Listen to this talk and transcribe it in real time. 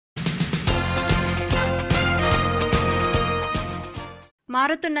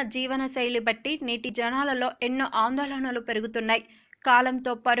మారుతున్న జీవన శైలి బట్టి నేటి జనాలలో ఎన్నో ఆందోళనలు పెరుగుతున్నాయి.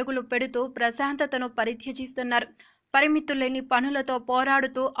 కాలంతో పరుగులు పెడుతూ ప్రశాంతతను పరిత్యజిస్తున్నారు. పరిమితులేని పనులతో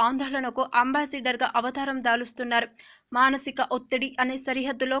పోరాడుతూ ఆందోళనకు అంబాసిడర్గా అవతారం దాలుస్తున్నారు. మానసిక ఒత్తిడి అనే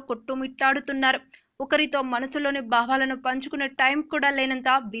సరిహద్దులో కొట్టుమిట్టాడుతున్నారు. ఒకరితో మనసులోని భావాలను పంచుకునే టైం కూడా లేనంత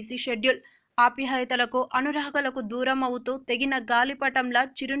బిజీ షెడ్యూల్. ఆప్యాయతలకు అనురాగాలకు దూరం అవుతూ తెగిన గాలిపటంలా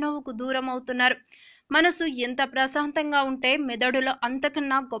చిరునవ్వుకు దూరం అవుతున్నారు. మనసు ఎంత ప్రశాంతంగా ఉంటే మెదడులో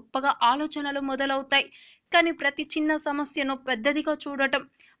అంతకన్నా గొప్పగా ఆలోచనలు మొదలవుతాయి. కానీ ప్రతి చిన్న సమస్యను పెద్దదిగా చూడటం,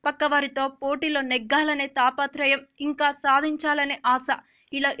 పక్కవారితో పోటీలో నెగ్గాలనే తాపత్రయం, ఇంకా సాధించాలనే ఆశ,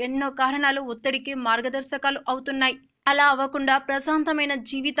 ఇలా ఎన్నో కారణాలు ఒత్తిడికి మార్గదర్శకాలు అవుతున్నాయి. అలా అవ్వకుండా ప్రశాంతమైన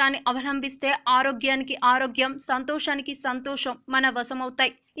జీవితాన్ని అవలంబిస్తే ఆరోగ్యానికి ఆరోగ్యం, సంతోషానికి సంతోషం మన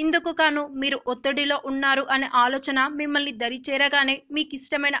వశమవుతాయి. ఇందుకు కాను మీరు ఒత్తిడిలో ఉన్నారు అనే ఆలోచన మిమ్మల్ని దరిచేరగానే మీకు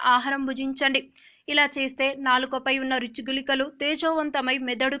ఇష్టమైన ఆహారం భుజించండి. ఇలా చేస్తే నాలుకపై ఉన్న రుచిగులికలు తేజోవంతమై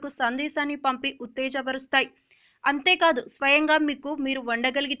మెదడుకు సందేశాన్ని పంపి ఉత్తేజపరుస్తాయి. అంతేకాదు స్వయంగా మీరు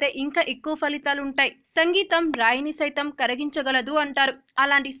వండగలిగితే ఇంకా ఎక్కువ ఫలితాలు ఉంటాయి. సంగీతం రాయిని సైతం కరిగించగలదు అంటారు.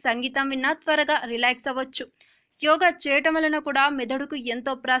 అలాంటి సంగీతం విన్నా త్వరగా రిలాక్స్ అవ్వచ్చు. యోగా చేయటం వలన కూడా మెదడుకు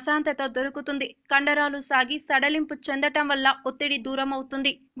ఎంతో ప్రశాంతత దొరుకుతుంది. కండరాలు సాగి సడలింపు చెందటం వల్ల ఒత్తిడి దూరం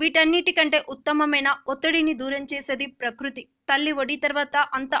అవుతుంది. వీటన్నిటికంటే ఉత్తమమైన ఒత్తిడిని దూరం చేసేది ప్రకృతి. తల్లి ఒడి తర్వాత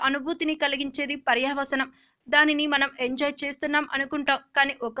అంత అనుభూతిని కలిగించేది పర్యావసనం. దానిని మనం ఎంజాయ్ చేస్తున్నాం అనుకుంటాం,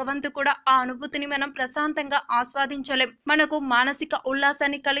 కానీ ఒక వంతు కూడా ఆ అనుభూతిని మనం ప్రశాంతంగా ఆస్వాదించలేం. మనకు మానసిక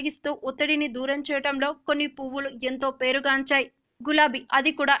ఉల్లాసాన్ని కలిగిస్తూ ఒత్తిడిని దూరం చేయటంలో కొన్ని పువ్వులు ఎంతో పేరుగాంచాయి. గులాబీ,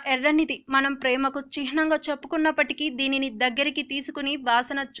 అది కూడా ఎర్రనిది. మనం ప్రేమకు చిహ్నంగా చెప్పుకున్నప్పటికీ దీనిని దగ్గరికి తీసుకుని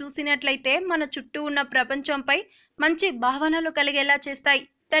వాసన చూసినట్లయితే మన చుట్టూ ఉన్న ప్రపంచంపై మంచి భావనలు కలిగేలా చేస్తాయి.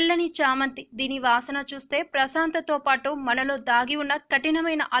 తెల్లని చామంతి, దీని వాసన చూస్తే ప్రశాంతతో పాటు మనలో దాగి ఉన్న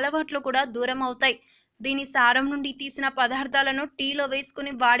కఠినమైన అలవాట్లు కూడా దూరం అవుతాయి. దీని సారం నుండి తీసిన పదార్థాలను టీలో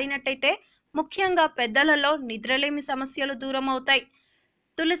వేసుకుని వాడినట్టయితే ముఖ్యంగా పెద్దలలో నిద్రలేమి సమస్యలు దూరం అవుతాయి.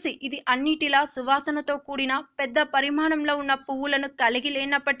 తులసి, ఇది అన్నిటిలా సువాసనతో కూడిన పెద్ద పరిమాణంలో ఉన్న పువ్వులను కలిగి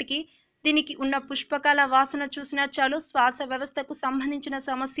లేనప్పటికీ దీనికి ఉన్న పుష్పకాల వాసన చూసినా చాలు శ్వాస వ్యవస్థకు సంబంధించిన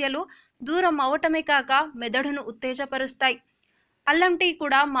సమస్యలు దూరం అవటమే కాక మెదడును ఉత్తేజపరుస్తాయి. అల్లం టీ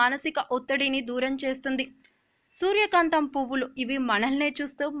కూడా మానసిక ఒత్తిడిని దూరం చేస్తుంది. సూర్యకాంతం పువ్వులు, ఇవి మనల్నే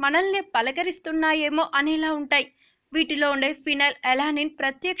చూస్తూ మనల్నే పలకరిస్తున్నాయేమో అనేలా ఉంటాయి. వీటిలో ఉండే ఫినైల్ ఎలానిన్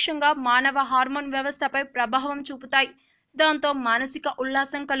ప్రత్యక్షంగా మానవ హార్మోన్ వ్యవస్థపై ప్రభావం చూపుతాయి. దాంతో మానసిక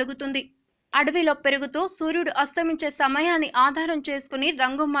ఉల్లాసం కలుగుతుంది. అడవిలో పెరుగుతూ సూర్యుడు అస్తమించే సమయాన్ని ఆధారం చేసుకుని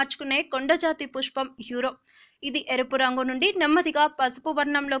రంగు మార్చుకునే కొండజాతి పుష్పం యూరో. ఇది ఎరుపు రంగు నుండి నెమ్మదిగా పసుపు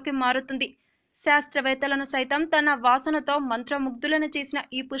వర్ణంలోకి మారుతుంది. శాస్త్రవేత్తలను సైతం తన వాసనతో మంత్రముగ్ధులను చేసిన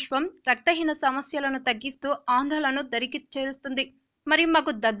ఈ పుష్పం రక్తహీన సమస్యలను తగ్గిస్తూ ఆందోళనను దరికి చేరుస్తుంది. మరి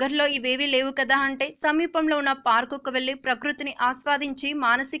మాకు దగ్గరలో ఇవేవీ లేవు కదా అంటే సమీపంలో ఉన్న పార్కుకు వెళ్లి ప్రకృతిని ఆస్వాదించి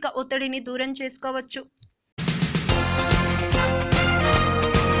మానసిక ఒత్తిడిని దూరం చేసుకోవచ్చు.